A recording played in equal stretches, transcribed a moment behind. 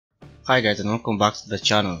Hi guys and welcome back to the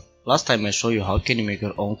channel. Last time I showed you how can you make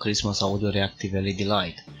your own Christmas audio reactive LED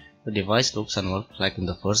light. The device looks and works like on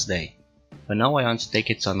the first day. But now I want to take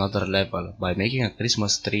it to another level by making a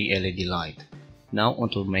Christmas tree LED light. Now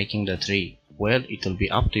onto making the tree. Well, it will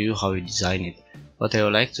be up to you how you design it, but I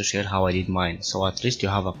would like to share how I did mine, so at least you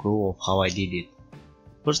have a clue of how I did it.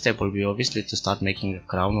 First step will be obviously to start making a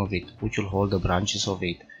crown of it, which will hold the branches of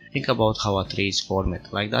it. Think about how a tree is formed,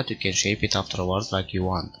 like that you can shape it afterwards like you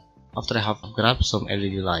want. After I have grabbed some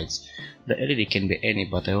LED lights, the LED can be any,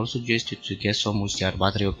 but I also suggest you to get some which are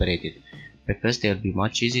battery operated, because they will be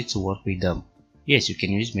much easier to work with them. Yes, you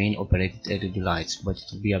can use main operated LED lights, but it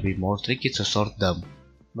will be a bit more tricky to sort them.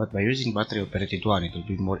 But by using battery operated one, it will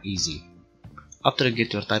be more easy. After you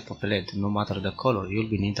get your type of LED, no matter the color, you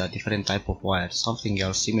will need a different type of wire, something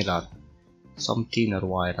else similar, some thinner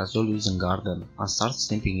wire as well using garden, and start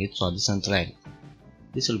snipping it to a decent length.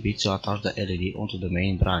 This will be to attach the LED onto the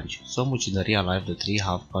main branch, some which in the real life the tree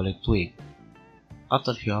have called twig.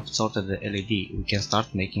 After you have sorted the LED, we can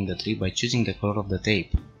start making the tree by choosing the color of the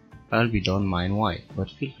tape. I'll be done mine white,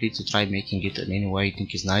 but feel free to try making it in any way you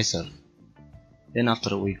think is nicer. Then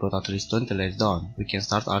after we got at least 20 LEDs done, we can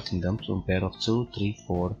start adding them to a pair of 2, 3,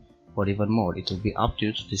 4 or even more. It will be up to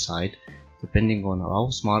you to decide, depending on how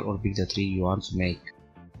small or big the tree you want to make.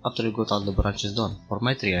 After you got all the branches done, for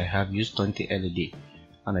my tree I have used 20 LED.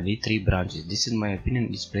 And I did 3 branches. This in my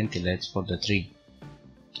opinion is plenty LEDs for the tree.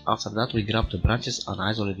 After that we grab the branches and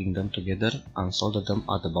isolating them together and solder them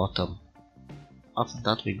at the bottom. After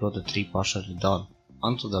that we got the tree partially done.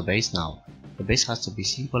 Onto the base now. The base has to be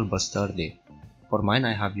simple but sturdy. For mine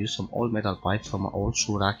I have used some old metal pipe from my old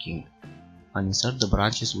shoe racking. And insert the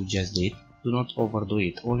branches we just did. Do not overdo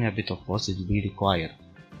it, only a bit of force will be required.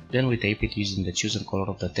 Then we tape it using the chosen color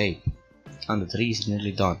of the tape. And the tree is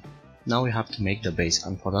nearly done. Now we have to make the base,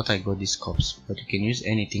 and for that I got these cups, but you can use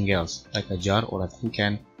anything else, like a jar or a tin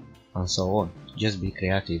can, and so on. Just be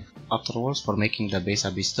creative. Afterwards, for making the base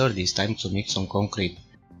a bit sturdy, it's time to mix some concrete.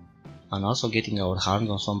 And also getting our hands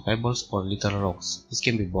on some pebbles or little rocks. This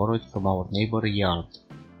can be borrowed from our neighbor yard.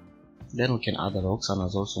 Then we can add the rocks and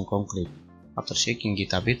as well some concrete. After shaking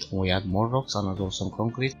it a bit, we add more rocks and as well some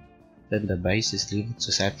concrete. Then the base is left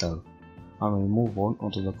to settle. And we move on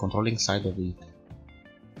onto the controlling side of it.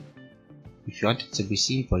 If you want it to be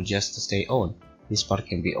simple just to stay on, this part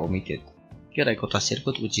can be omitted. Here I got a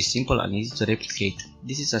circuit which is simple and easy to replicate.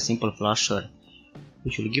 This is a simple flasher,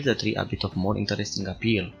 which will give the tree a bit of more interesting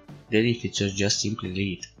appeal. Then if you choose, just simply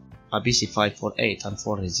read a BC548 and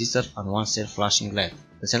 4 resistor and 1 self-flashing LED.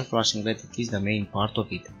 The self-flashing LED is the main part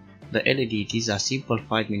of it. The LED it is a simple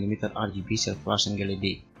 5mm RGB self-flashing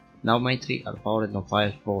LED. Now my tree are powered on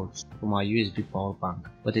 5 volts from a USB power bank,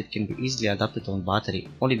 but it can be easily adapted on battery.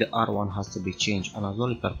 Only the R1 has to be changed, and as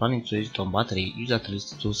well if you are planning to use it on battery, use at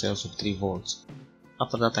least 2 cells of 3 volts.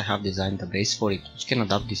 After that I have designed the base for it, which can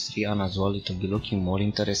adapt this tree and as well it will be looking more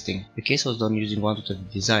interesting. The case was done using one to the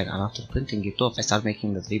design, and after printing it off I start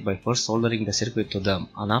making the tree by first soldering the circuit to them,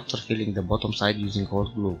 and after filling the bottom side using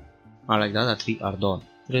hot glue. And like that the tree are done.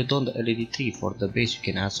 To add on the LED tree for the base you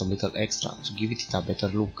can add some little extra to give it a better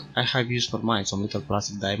look. I have used for mine some little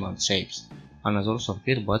plastic diamond shapes and as well some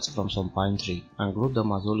fir buds from some pine tree and glued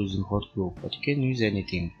them as well using hot glue, but you can use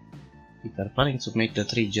anything. If you are planning to make the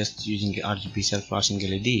tree just using RGB self-flashing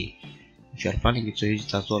LED, if you are planning to use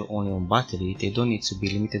it as well only on battery, they don't need to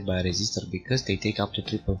be limited by a resistor because they take up to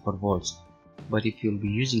 3.4 volts. But if you'll be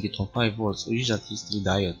using it on 5 volts, use at least 3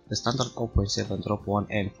 diodes. The standard 0.7 drop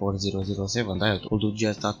 1N4007 diode will do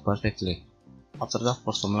just that perfectly. After that,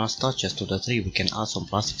 for some last touches to the tree, we can add some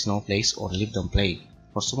plastic snowflakes or leave them plain.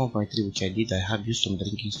 For some of my tree which I did, I have used some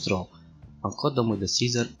drinking straw and cut them with a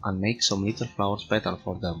scissor and make some little flowers petal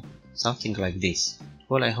for them. Something like this.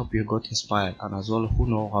 Well, I hope you got inspired, and as well who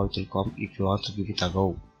knows how it will come if you want to give it a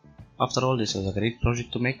go. After all, this was a great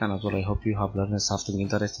project to make, and as well I hope you have learned something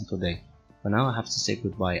interesting today. But now I have to say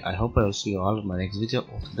goodbye. I hope I will see you all in my next video.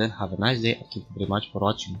 Until then, have a nice day and thank you very much for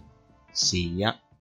watching. See ya!